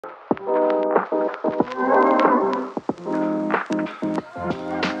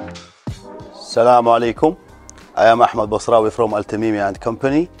Assalamu alaikum. I am Ahmed Basrawi from Al-Tamimi and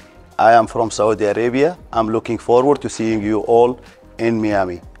Company. I am from Saudi Arabia. I'm looking forward to seeing you all in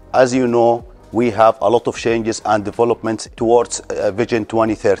Miami. As you know, we have a lot of changes and developments towards Vision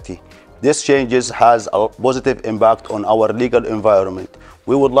 2030. This changes has a positive impact on our legal environment.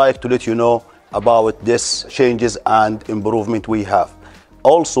 We would like to let you know about these changes and improvement we have.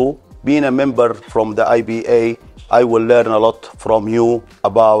 Also, being a member from the IBA, I will learn a lot from you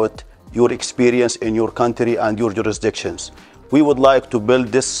about your experience in your country and your jurisdictions. We would like to build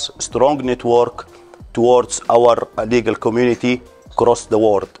this strong network towards our legal community across the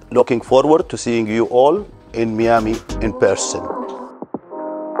world. Looking forward to seeing you all in Miami in person.